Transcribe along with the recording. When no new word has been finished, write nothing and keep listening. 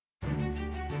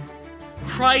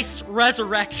Christ's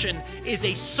resurrection is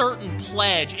a certain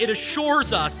pledge. It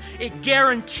assures us, it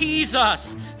guarantees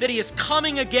us that he is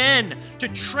coming again to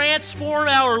transform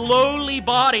our lowly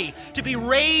body, to be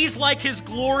raised like his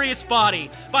glorious body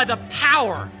by the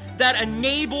power that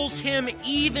enables him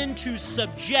even to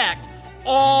subject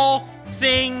all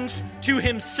things to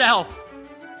himself.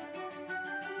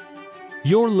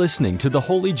 You're listening to the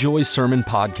Holy Joys Sermon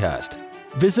Podcast.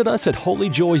 Visit us at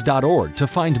holyjoys.org to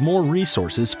find more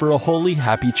resources for a holy,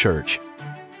 happy church.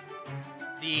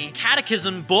 The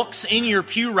catechism books in your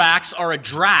pew racks are a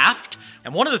draft,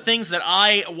 and one of the things that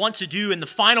I want to do in the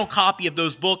final copy of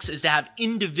those books is to have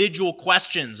individual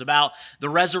questions about the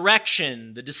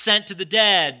resurrection, the descent to the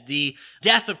dead, the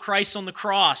death of Christ on the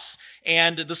cross.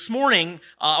 And this morning,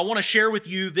 I want to share with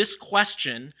you this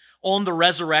question on the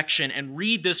resurrection and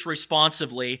read this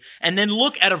responsively, and then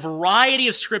look at a variety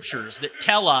of scriptures that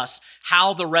tell us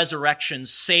how the resurrection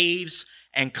saves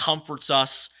and comforts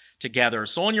us together.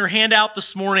 So on your handout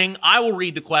this morning, I will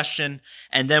read the question,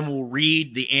 and then we'll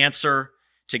read the answer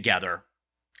together.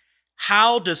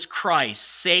 How does Christ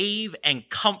save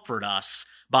and comfort us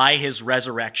by his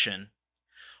resurrection?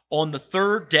 On the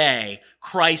third day,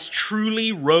 Christ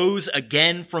truly rose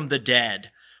again from the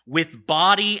dead, with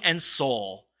body and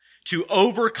soul, to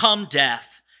overcome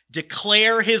death,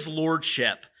 declare his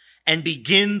lordship, and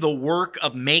begin the work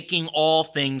of making all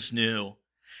things new.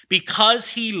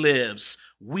 Because he lives,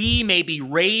 we may be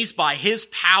raised by his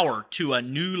power to a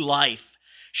new life,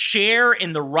 share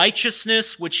in the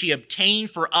righteousness which he obtained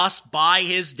for us by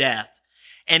his death,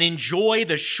 and enjoy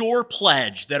the sure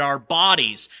pledge that our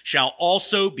bodies shall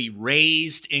also be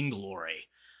raised in glory.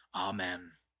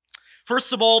 Amen.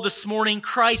 First of all, this morning,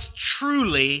 Christ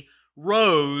truly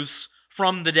rose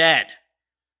from the dead.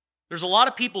 There's a lot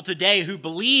of people today who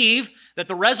believe that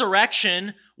the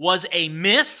resurrection was a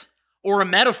myth or a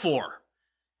metaphor.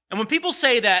 And when people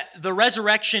say that the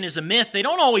resurrection is a myth, they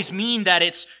don't always mean that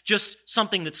it's just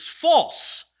something that's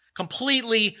false,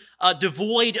 completely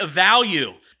devoid of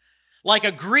value, like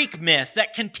a Greek myth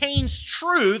that contains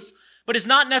truth, but is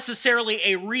not necessarily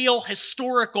a real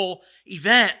historical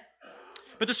event.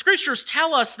 But the scriptures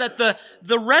tell us that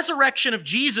the resurrection of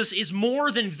Jesus is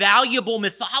more than valuable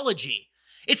mythology.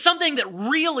 It's something that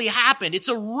really happened. It's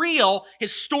a real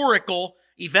historical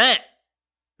event.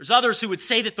 There's others who would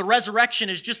say that the resurrection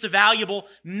is just a valuable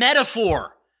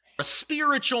metaphor, a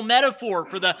spiritual metaphor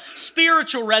for the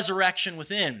spiritual resurrection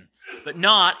within, but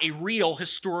not a real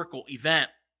historical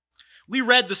event. We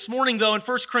read this morning, though, in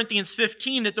 1 Corinthians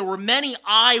 15 that there were many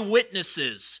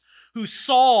eyewitnesses who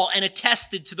saw and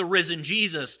attested to the risen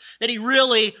Jesus, that he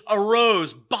really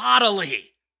arose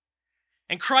bodily.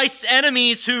 And Christ's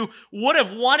enemies who would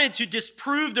have wanted to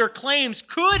disprove their claims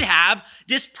could have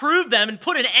disproved them and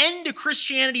put an end to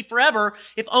Christianity forever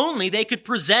if only they could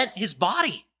present his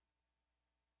body.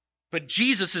 But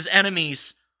Jesus'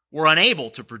 enemies were unable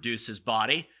to produce his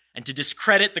body and to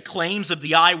discredit the claims of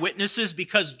the eyewitnesses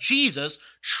because Jesus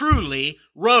truly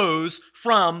rose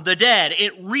from the dead.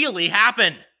 It really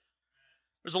happened.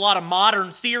 There's a lot of modern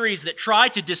theories that try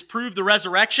to disprove the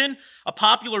resurrection. A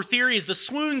popular theory is the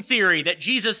swoon theory, that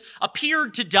Jesus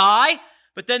appeared to die,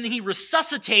 but then he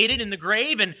resuscitated in the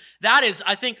grave. And that is,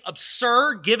 I think,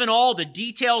 absurd given all the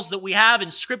details that we have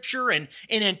in Scripture and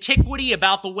in antiquity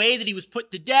about the way that he was put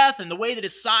to death and the way that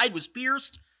his side was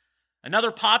pierced.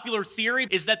 Another popular theory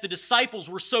is that the disciples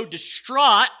were so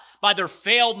distraught by their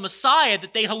failed Messiah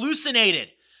that they hallucinated.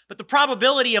 But the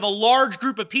probability of a large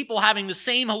group of people having the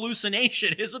same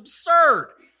hallucination is absurd.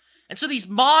 And so these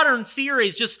modern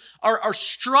theories just are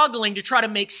struggling to try to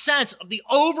make sense of the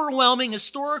overwhelming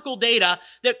historical data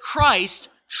that Christ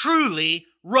truly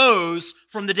rose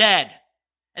from the dead.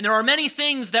 And there are many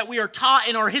things that we are taught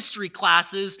in our history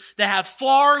classes that have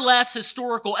far less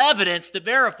historical evidence to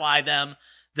verify them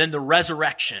than the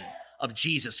resurrection of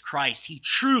Jesus Christ. He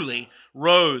truly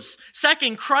rose.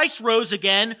 Second, Christ rose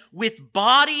again with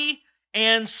body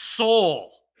and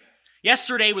soul.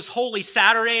 Yesterday was Holy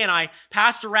Saturday, and I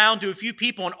passed around to a few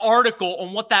people an article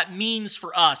on what that means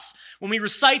for us. When we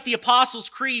recite the Apostles'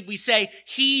 Creed, we say,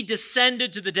 he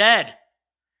descended to the dead.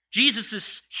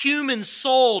 Jesus' human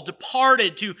soul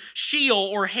departed to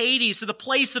Sheol or Hades, to the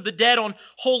place of the dead on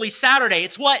Holy Saturday.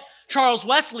 It's what Charles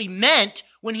Wesley meant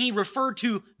when he referred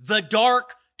to the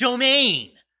dark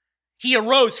domain. He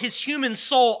arose, his human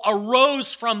soul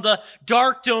arose from the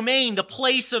dark domain, the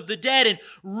place of the dead, and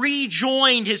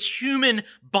rejoined his human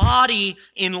body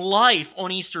in life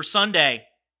on Easter Sunday.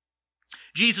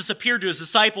 Jesus appeared to his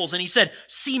disciples and he said,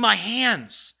 "See my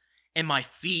hands and my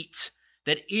feet,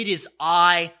 that it is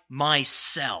I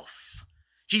myself."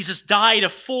 Jesus died a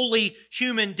fully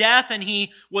human death, and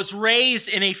he was raised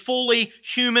in a fully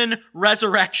human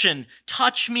resurrection.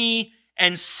 Touch me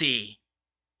and see.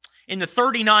 In the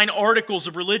 39 articles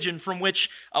of religion from which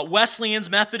Wesleyans,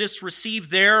 Methodists received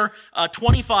their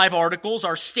 25 articles,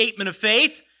 our statement of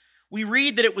faith, we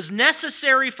read that it was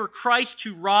necessary for Christ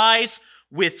to rise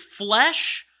with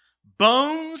flesh,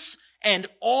 bones, and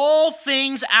all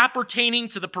things appertaining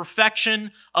to the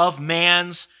perfection of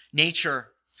man's nature.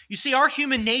 You see, our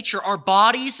human nature, our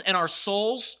bodies and our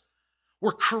souls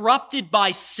were corrupted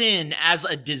by sin as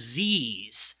a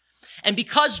disease. And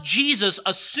because Jesus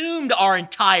assumed our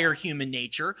entire human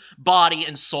nature, body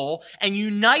and soul, and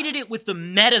united it with the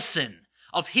medicine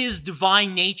of his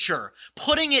divine nature,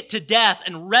 putting it to death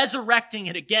and resurrecting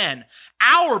it again,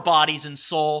 our bodies and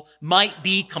soul might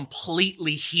be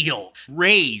completely healed,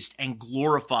 raised, and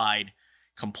glorified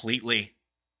completely.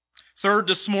 Third,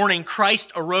 this morning,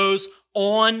 Christ arose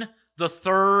on the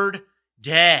third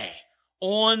day.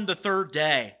 On the third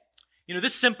day. You know,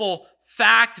 this simple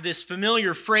fact, this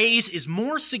familiar phrase is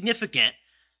more significant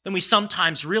than we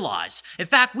sometimes realize. In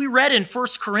fact, we read in 1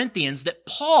 Corinthians that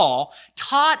Paul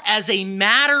taught as a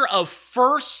matter of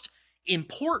first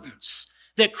importance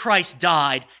that Christ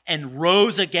died and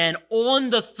rose again on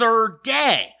the third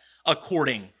day,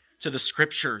 according to the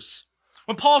scriptures.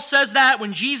 When Paul says that,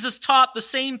 when Jesus taught the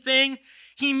same thing,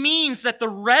 he means that the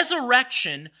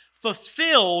resurrection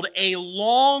fulfilled a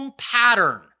long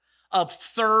pattern of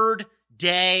third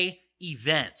day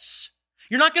events.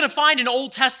 You're not going to find an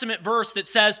Old Testament verse that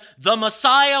says the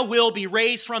Messiah will be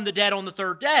raised from the dead on the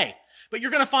third day. But you're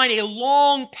going to find a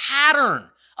long pattern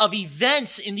of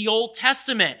events in the Old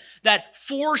Testament that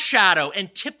foreshadow and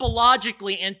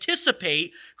typologically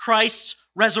anticipate Christ's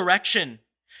resurrection.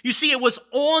 You see, it was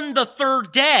on the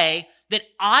third day that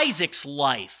Isaac's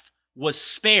life was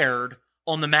spared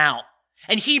on the mount.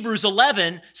 And Hebrews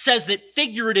 11 says that,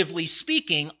 figuratively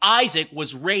speaking, Isaac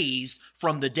was raised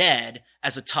from the dead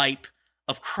as a type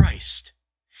of Christ.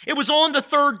 It was on the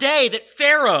third day that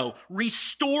Pharaoh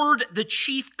restored the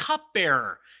chief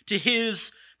cupbearer to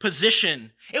his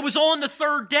position. It was on the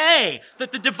third day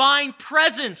that the divine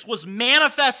presence was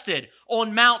manifested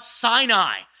on Mount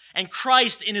Sinai, and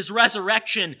Christ in his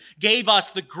resurrection gave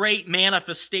us the great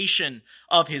manifestation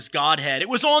of his Godhead. It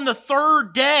was on the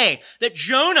third day that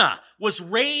Jonah was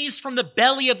raised from the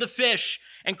belly of the fish,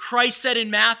 and Christ said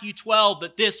in Matthew 12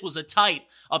 that this was a type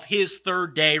of his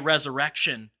third day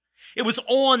resurrection. It was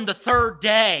on the third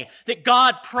day that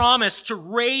God promised to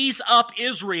raise up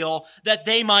Israel that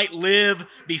they might live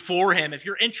before him. If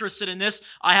you're interested in this,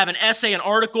 I have an essay, an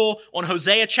article on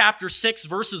Hosea chapter 6,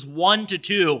 verses 1 to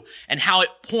 2, and how it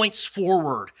points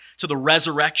forward to the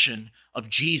resurrection of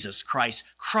Jesus Christ.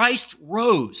 Christ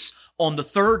rose on the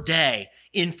third day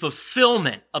in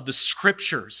fulfillment of the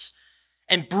scriptures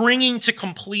and bringing to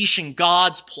completion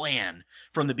God's plan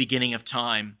from the beginning of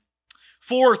time.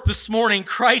 Fourth, this morning,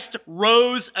 Christ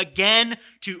rose again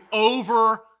to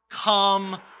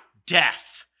overcome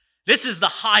death. This is the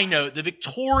high note, the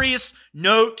victorious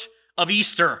note of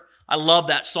Easter. I love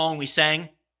that song we sang.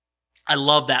 I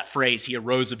love that phrase, he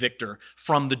arose a victor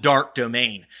from the dark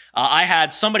domain. I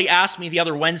had somebody ask me the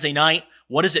other Wednesday night,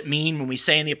 what does it mean when we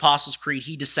say in the Apostles' Creed,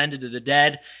 he descended to the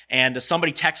dead? And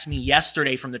somebody texted me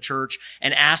yesterday from the church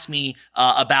and asked me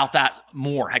about that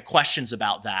more, had questions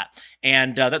about that.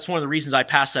 And that's one of the reasons I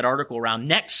passed that article around.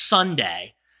 Next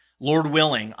Sunday, Lord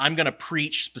willing, I'm going to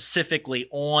preach specifically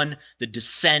on the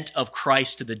descent of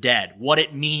Christ to the dead, what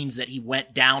it means that he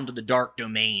went down to the dark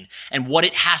domain, and what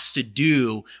it has to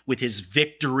do with his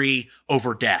victory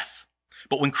over death.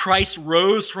 But when Christ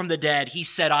rose from the dead, he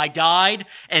said, I died,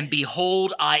 and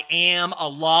behold, I am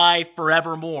alive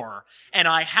forevermore. And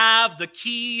I have the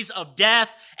keys of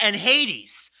death and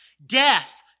Hades.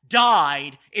 Death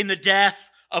died in the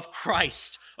death of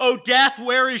Christ. O death,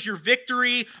 where is your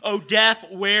victory? O death,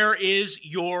 where is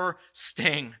your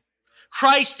sting?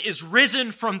 Christ is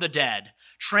risen from the dead,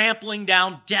 trampling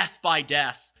down death by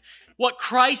death. What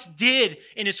Christ did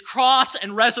in his cross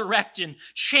and resurrection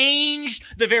changed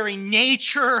the very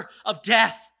nature of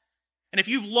death. And if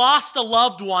you've lost a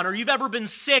loved one or you've ever been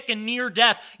sick and near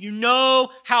death, you know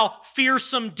how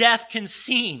fearsome death can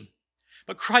seem.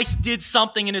 But Christ did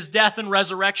something in his death and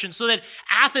resurrection so that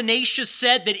Athanasius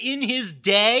said that in his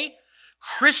day,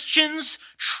 Christians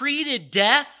treated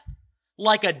death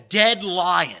like a dead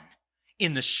lion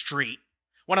in the street.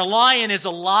 When a lion is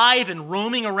alive and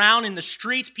roaming around in the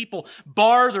streets, people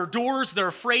bar their doors. They're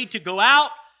afraid to go out.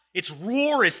 Its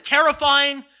roar is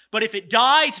terrifying. But if it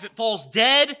dies, if it falls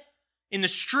dead in the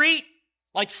street,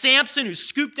 like Samson who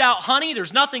scooped out honey,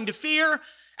 there's nothing to fear.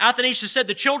 Athanasius said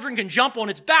the children can jump on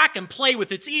its back and play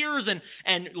with its ears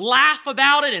and laugh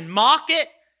about it and mock it.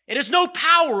 It has no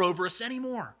power over us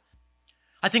anymore.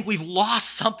 I think we've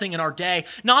lost something in our day.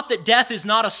 Not that death is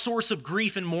not a source of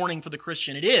grief and mourning for the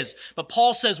Christian. It is. But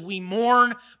Paul says we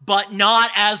mourn, but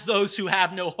not as those who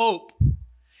have no hope.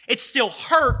 It still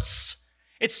hurts.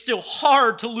 It's still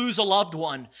hard to lose a loved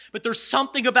one. But there's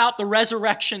something about the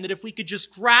resurrection that if we could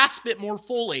just grasp it more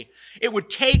fully, it would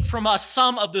take from us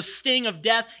some of the sting of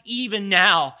death even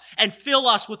now and fill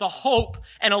us with a hope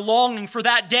and a longing for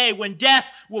that day when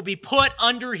death will be put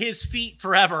under his feet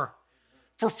forever.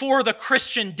 For the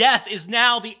Christian, death is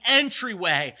now the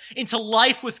entryway into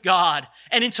life with God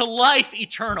and into life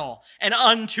eternal and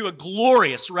unto a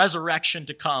glorious resurrection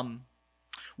to come.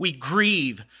 We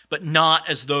grieve, but not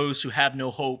as those who have no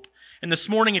hope. And this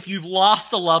morning, if you've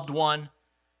lost a loved one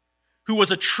who was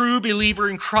a true believer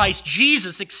in Christ,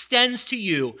 Jesus extends to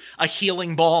you a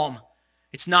healing balm.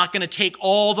 It's not going to take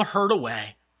all the hurt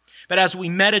away. But as we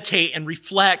meditate and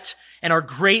reflect and are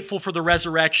grateful for the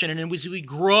resurrection, and as we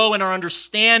grow in our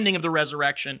understanding of the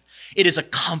resurrection, it is a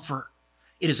comfort.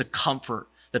 It is a comfort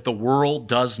that the world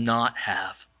does not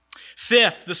have.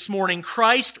 Fifth, this morning,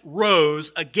 Christ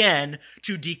rose again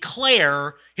to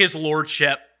declare his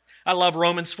lordship. I love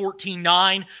Romans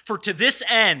 14:9. For to this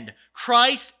end,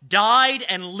 Christ died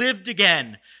and lived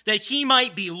again, that he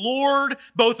might be Lord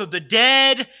both of the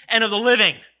dead and of the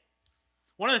living.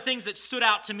 One of the things that stood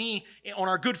out to me on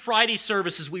our Good Friday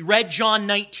service as we read John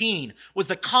 19 was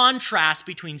the contrast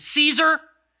between Caesar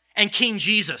and King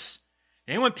Jesus.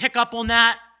 Anyone pick up on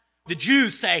that? The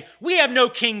Jews say, we have no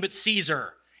king but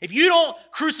Caesar. If you don't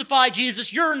crucify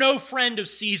Jesus, you're no friend of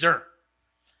Caesar.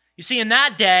 You see, in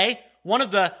that day, one of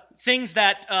the things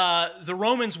that the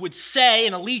Romans would say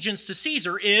in allegiance to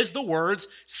Caesar is the words,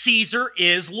 Caesar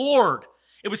is Lord.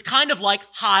 It was kind of like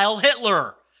Heil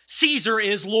Hitler. Caesar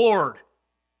is Lord.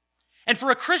 And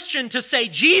for a Christian to say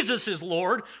Jesus is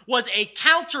Lord was a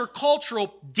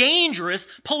countercultural, dangerous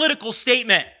political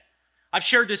statement. I've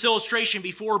shared this illustration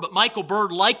before, but Michael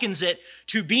Bird likens it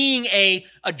to being a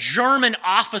German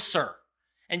officer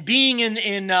and being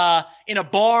in a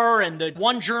bar, and the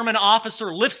one German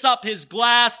officer lifts up his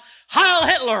glass, Heil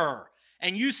Hitler,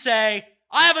 and you say,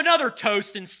 I have another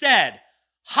toast instead,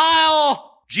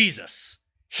 Heil Jesus.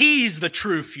 He's the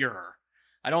true Führer.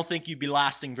 I don't think you'd be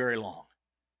lasting very long.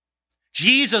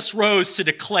 Jesus rose to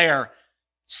declare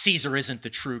Caesar isn't the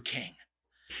true king.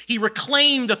 He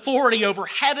reclaimed authority over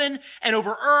heaven and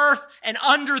over earth and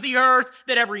under the earth,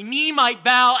 that every knee might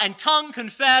bow and tongue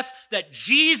confess that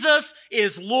Jesus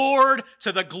is Lord,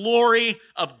 to the glory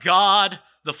of God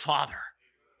the Father.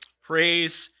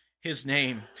 Praise his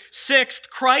name. Sixth,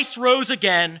 Christ rose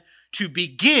again to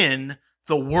begin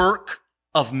the work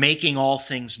of making all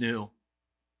things new.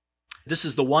 This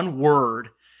is the one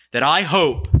word that I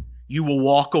hope you will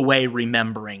walk away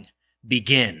remembering.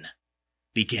 Begin.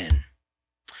 Begin.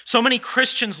 So many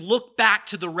Christians look back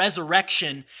to the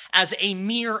resurrection as a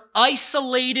mere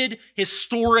isolated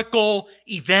historical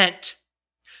event.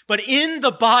 But in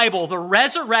the Bible, the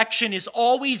resurrection is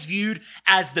always viewed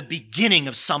as the beginning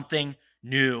of something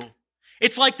new.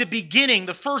 It's like the beginning,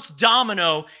 the first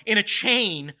domino in a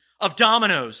chain of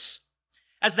dominoes.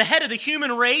 As the head of the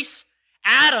human race,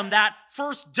 Adam, that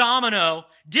first domino,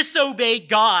 disobeyed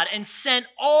God and sent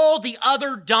all the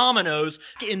other dominoes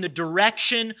in the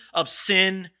direction of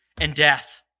sin and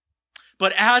death.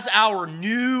 But as our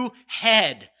new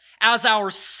head, as our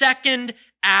second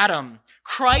Adam,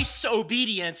 Christ's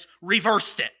obedience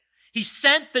reversed it. He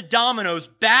sent the dominoes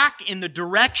back in the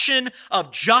direction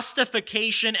of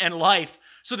justification and life,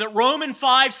 so that Romans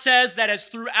 5 says that as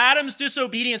through Adam's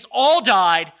disobedience all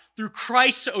died, through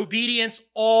Christ's obedience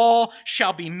all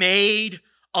shall be made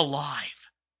alive.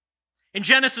 In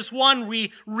Genesis 1,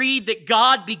 we read that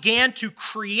God began to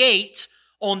create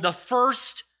on the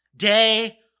first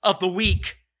day of the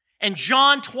week. And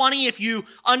John 20, if you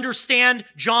understand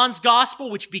John's gospel,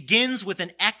 which begins with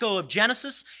an echo of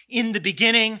Genesis, in the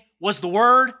beginning was the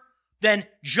Word, then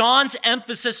John's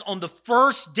emphasis on the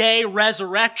first day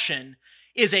resurrection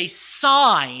is a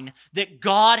sign that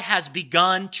God has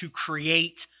begun to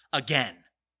create again.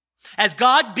 As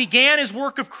God began his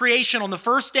work of creation on the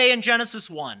first day in Genesis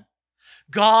 1,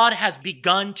 God has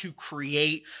begun to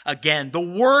create again. The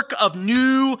work of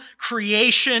new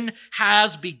creation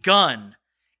has begun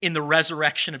in the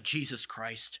resurrection of Jesus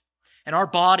Christ. And our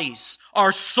bodies,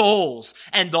 our souls,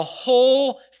 and the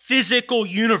whole physical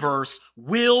universe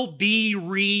will be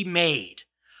remade,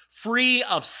 free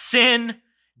of sin,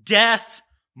 death,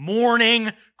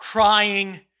 mourning,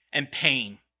 crying, and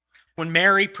pain. When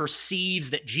Mary perceives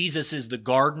that Jesus is the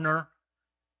gardener,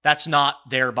 That's not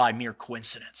there by mere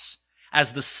coincidence.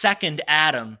 As the second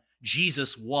Adam,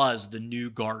 Jesus was the new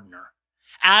gardener.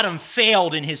 Adam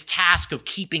failed in his task of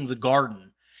keeping the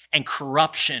garden, and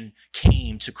corruption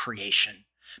came to creation.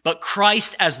 But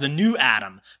Christ, as the new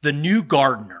Adam, the new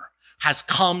gardener, has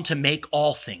come to make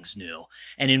all things new.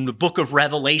 And in the book of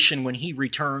Revelation, when he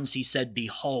returns, he said,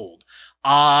 "Behold,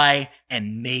 I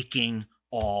am making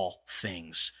all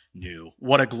things new."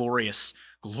 What a glorious,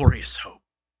 glorious hope.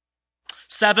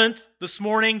 Seventh, this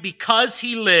morning, because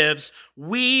he lives,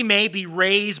 we may be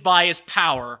raised by his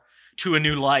power to a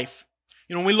new life.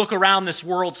 You know, when we look around this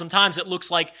world, sometimes it looks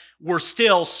like we're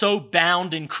still so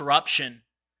bound in corruption.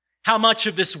 How much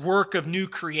of this work of new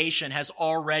creation has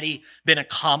already been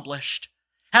accomplished?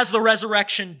 Has the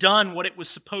resurrection done what it was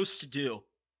supposed to do?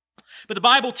 But the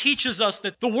Bible teaches us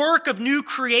that the work of new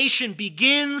creation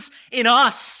begins in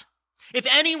us. If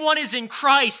anyone is in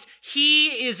Christ,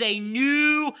 he is a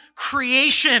new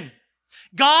creation.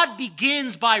 God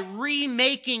begins by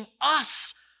remaking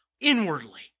us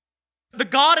inwardly. The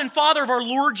God and Father of our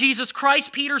Lord Jesus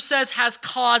Christ, Peter says, has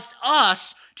caused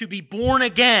us to be born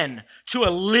again to a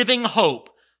living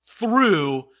hope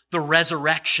through the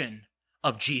resurrection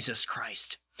of Jesus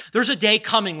Christ. There's a day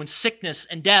coming when sickness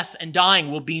and death and dying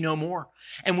will be no more.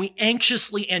 And we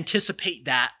anxiously anticipate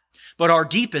that. But our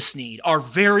deepest need, our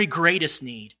very greatest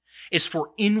need, is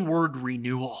for inward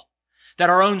renewal. That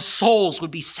our own souls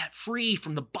would be set free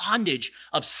from the bondage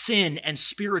of sin and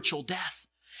spiritual death.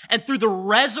 And through the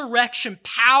resurrection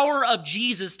power of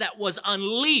Jesus that was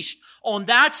unleashed on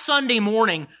that Sunday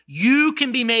morning, you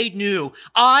can be made new.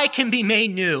 I can be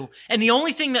made new. And the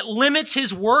only thing that limits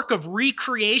his work of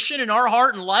recreation in our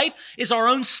heart and life is our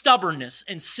own stubbornness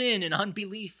and sin and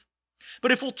unbelief.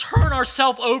 But if we'll turn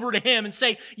ourselves over to him and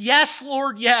say, "Yes,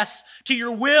 Lord, yes, to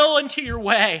your will and to your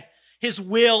way," his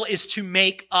will is to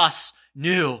make us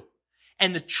new.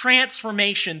 And the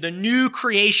transformation, the new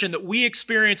creation that we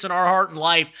experience in our heart and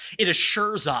life, it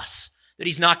assures us that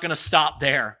he's not going to stop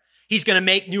there. He's going to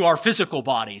make new our physical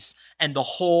bodies and the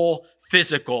whole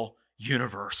physical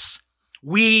universe.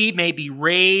 We may be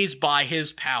raised by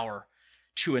his power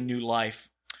to a new life.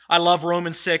 I love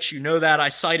Romans 6. You know that. I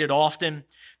cite it often.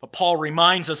 But Paul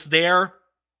reminds us there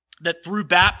that through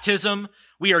baptism,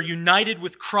 we are united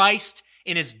with Christ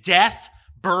in his death,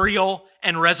 burial,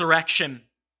 and resurrection.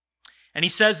 And he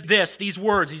says these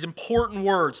words, these important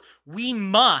words: we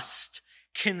must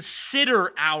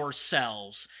consider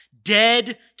ourselves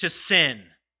dead to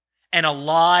sin and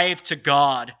alive to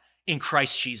God in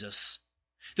Christ Jesus.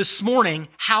 This morning,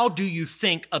 how do you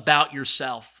think about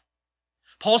yourself?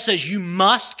 Paul says you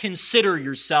must consider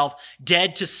yourself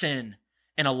dead to sin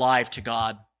and alive to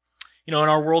God. You know, in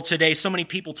our world today, so many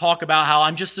people talk about how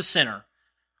I'm just a sinner.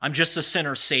 I'm just a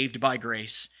sinner saved by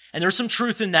grace. And there's some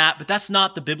truth in that, but that's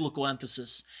not the biblical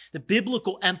emphasis. The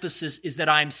biblical emphasis is that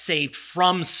I am saved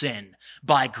from sin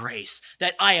by grace,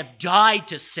 that I have died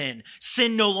to sin.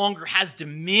 Sin no longer has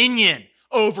dominion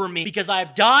over me because I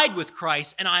have died with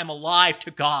Christ and I am alive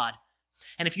to God.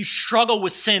 And if you struggle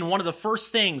with sin, one of the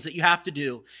first things that you have to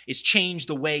do is change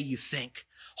the way you think.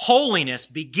 Holiness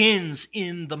begins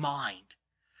in the mind,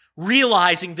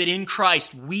 realizing that in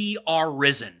Christ we are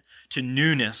risen to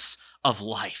newness of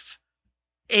life.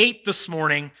 8 this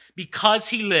morning, because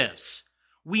he lives,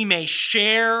 we may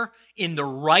share in the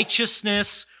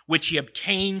righteousness which he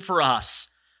obtained for us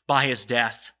by his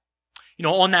death. You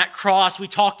know, on that cross, we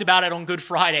talked about it on Good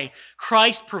Friday.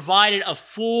 Christ provided a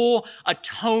full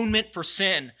atonement for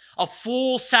sin, a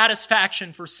full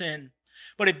satisfaction for sin.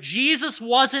 But if Jesus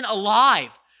wasn't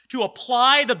alive to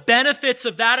apply the benefits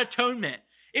of that atonement,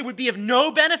 it would be of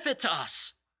no benefit to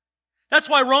us. That's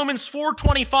why Romans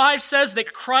 4:25 says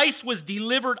that Christ was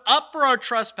delivered up for our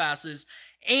trespasses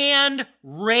and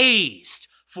raised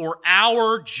for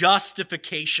our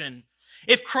justification.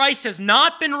 If Christ has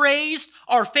not been raised,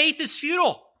 our faith is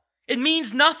futile. It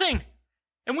means nothing.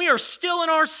 And we are still in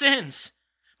our sins.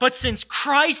 But since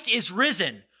Christ is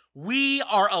risen, we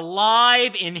are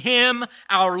alive in him,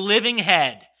 our living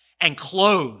head, and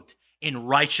clothed in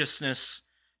righteousness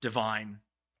divine.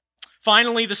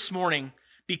 Finally, this morning,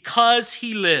 because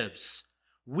he lives,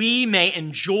 we may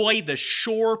enjoy the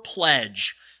sure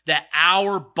pledge that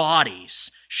our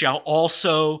bodies shall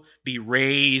also be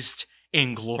raised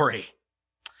in glory.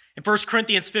 In 1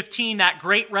 Corinthians 15, that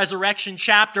great resurrection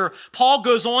chapter, Paul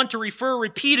goes on to refer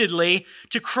repeatedly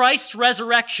to Christ's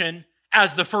resurrection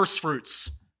as the first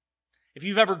fruits. If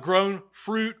you've ever grown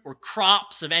fruit or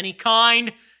crops of any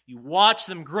kind, you watch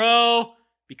them grow,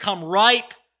 become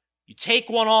ripe, you take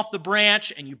one off the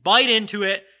branch and you bite into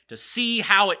it to see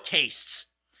how it tastes.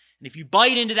 And if you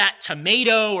bite into that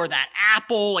tomato or that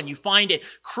apple and you find it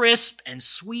crisp and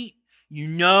sweet, you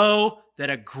know that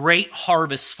a great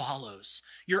harvest follows.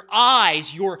 Your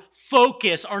eyes, your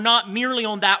focus are not merely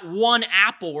on that one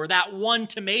apple or that one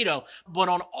tomato, but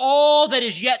on all that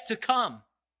is yet to come.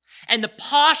 And the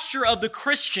posture of the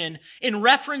Christian in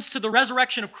reference to the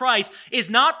resurrection of Christ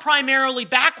is not primarily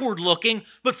backward looking,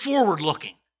 but forward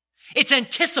looking. It's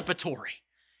anticipatory.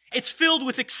 It's filled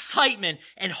with excitement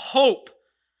and hope.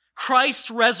 Christ's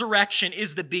resurrection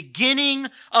is the beginning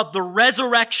of the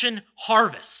resurrection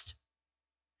harvest.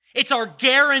 It's our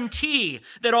guarantee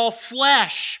that all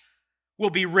flesh will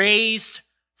be raised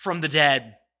from the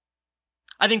dead.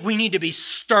 I think we need to be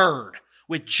stirred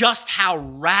with just how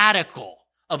radical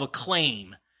of a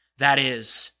claim that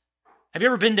is. Have you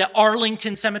ever been to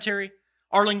Arlington Cemetery?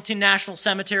 Arlington National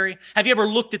Cemetery? Have you ever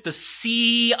looked at the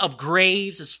sea of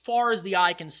graves as far as the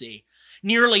eye can see?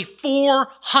 Nearly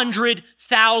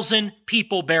 400,000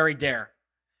 people buried there.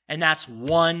 And that's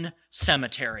one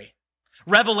cemetery.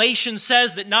 Revelation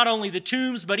says that not only the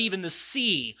tombs, but even the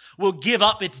sea will give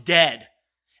up its dead.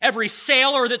 Every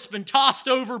sailor that's been tossed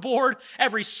overboard,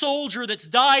 every soldier that's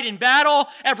died in battle,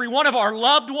 every one of our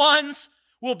loved ones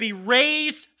will be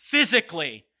raised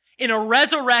physically in a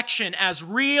resurrection as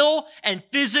real and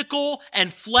physical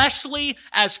and fleshly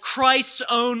as Christ's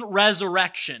own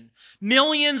resurrection.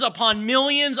 Millions upon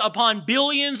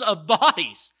billions of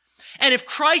bodies. And if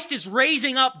Christ is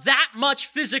raising up that much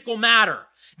physical matter,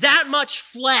 that much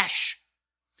flesh,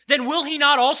 then will he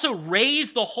not also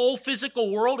raise the whole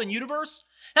physical world and universe?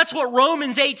 That's what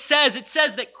Romans 8 says. It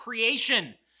says that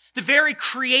creation, the very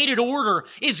created order,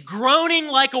 is groaning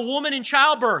like a woman in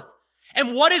childbirth.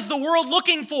 And what is the world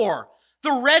looking for?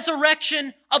 The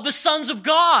resurrection of the sons of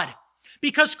God.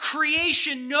 Because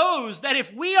creation knows that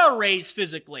if we are raised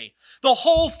physically, the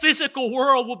whole physical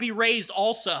world will be raised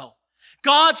also.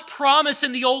 God's promise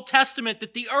in the Old Testament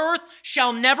that the earth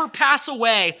shall never pass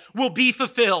away will be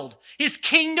fulfilled. His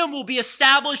kingdom will be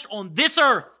established on this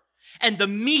earth, and the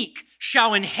meek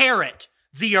shall inherit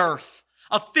the earth,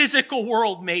 a physical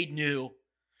world made new.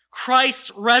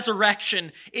 Christ's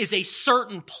resurrection is a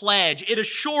certain pledge. It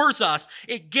assures us,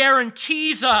 it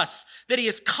guarantees us that he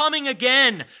is coming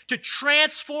again to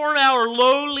transform our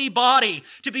lowly body,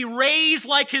 to be raised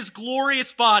like his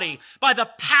glorious body by the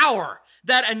power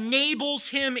that enables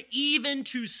him even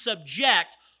to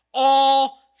subject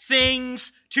all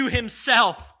things to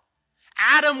himself.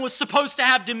 Adam was supposed to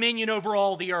have dominion over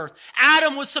all the earth.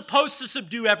 Adam was supposed to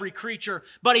subdue every creature,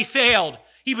 but he failed.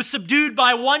 He was subdued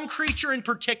by one creature in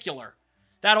particular,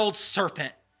 that old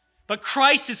serpent. But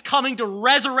Christ is coming to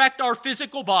resurrect our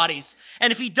physical bodies.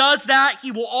 And if he does that,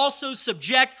 he will also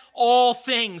subject all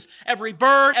things. Every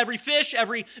bird, every fish,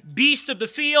 every beast of the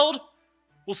field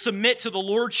will submit to the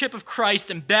lordship of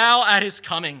Christ and bow at his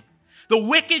coming. The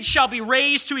wicked shall be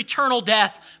raised to eternal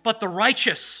death, but the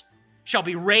righteous shall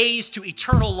be raised to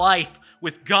eternal life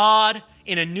with God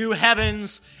in a new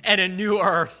heavens and a new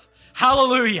earth.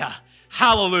 Hallelujah.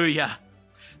 Hallelujah.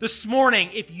 This morning,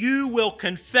 if you will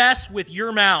confess with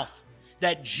your mouth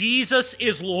that Jesus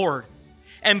is Lord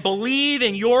and believe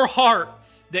in your heart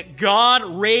that God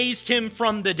raised him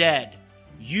from the dead,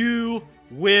 you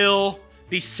will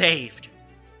be saved.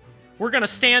 We're going to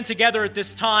stand together at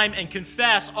this time and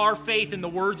confess our faith in the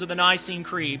words of the Nicene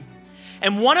Creed.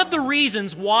 And one of the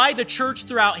reasons why the church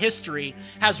throughout history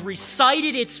has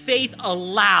recited its faith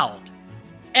aloud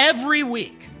every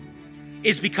week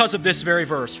is because of this very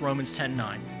verse, Romans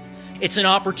 10:9. It's an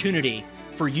opportunity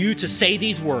for you to say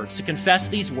these words, to confess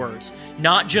these words,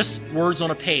 not just words on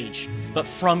a page, but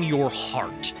from your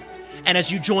heart. And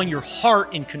as you join your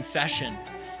heart in confession,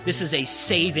 this is a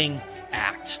saving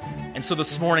act. And so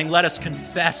this morning, let us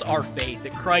confess our faith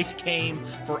that Christ came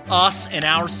for us and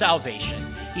our salvation.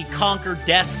 He conquered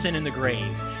death, sin, and the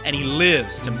grave, and he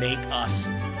lives to make us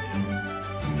new.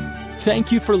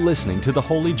 Thank you for listening to the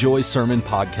Holy Joy Sermon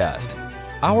Podcast.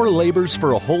 Our labors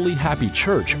for a holy, happy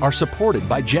church are supported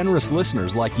by generous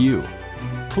listeners like you.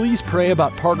 Please pray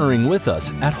about partnering with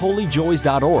us at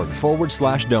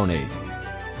holyjoys.org/donate.